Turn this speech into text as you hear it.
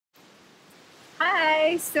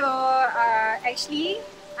guys, so actually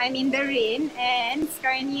I'm in the rain and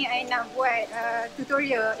sekarang ni I nak buat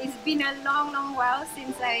tutorial. It's been a long while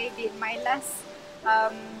since I did my last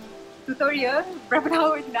tutorial, berapa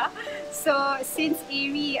tahun dah. So since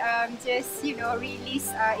aere just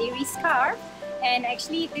release aere scarf, and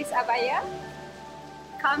actually this abaya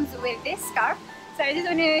comes with this scarf. So I just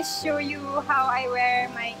want to show you how I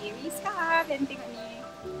wear my aere scarf and tengok ni.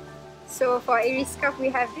 So for aere scarf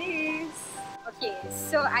we have this. Okay,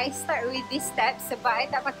 so I start with this step sebab I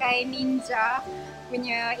tak pakai ninja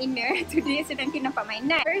punya inner today, so nanti nampak my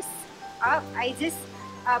neck. First up, I just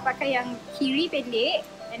pakai yang kiri pendek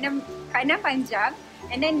and then kanan panjang,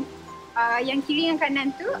 and then yang kiri yang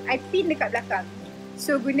kanan tu I pin dekat belakang.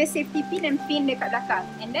 So guna safety pin and pin dekat belakang,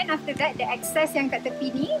 and then after that the excess yang kat tepi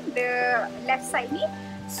ni, the left side ni,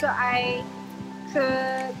 so I ke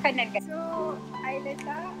kanan kan. So I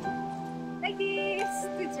letak like this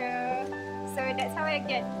tu je. So that's how I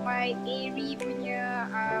get my aere punya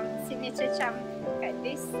signature charm kat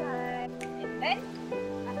this side. And then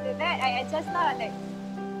after that I adjust lah, like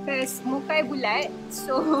cause muka I bulat,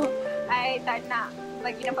 so I tak nak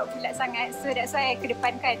bagi nampak bulat sangat, so that's why I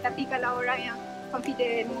kedepankan. Tapi kalau orang yang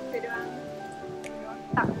confident muka diorang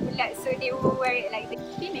tak bulat, so they will wear it like this.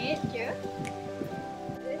 Pin it je.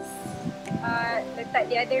 Just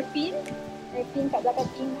letak the other pin. I pin kat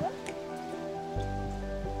belakang telinga.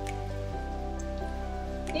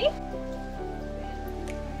 Okay.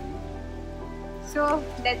 So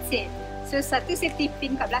that's it. So satu safety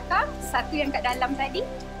pin kat belakang, satu yang kat dalam tadi,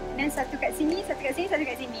 dan satu kat sini, satu kat sini, satu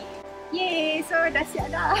kat sini. Yay! So dah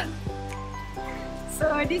siap dah.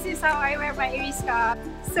 So this is how I wear my aere scarf.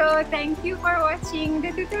 So thank you for watching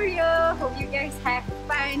the tutorial. Hope you guys have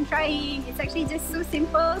fun trying. It's actually just so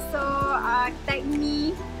simple. So tag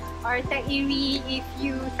me or tag aere if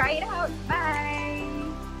you try it out. Bye!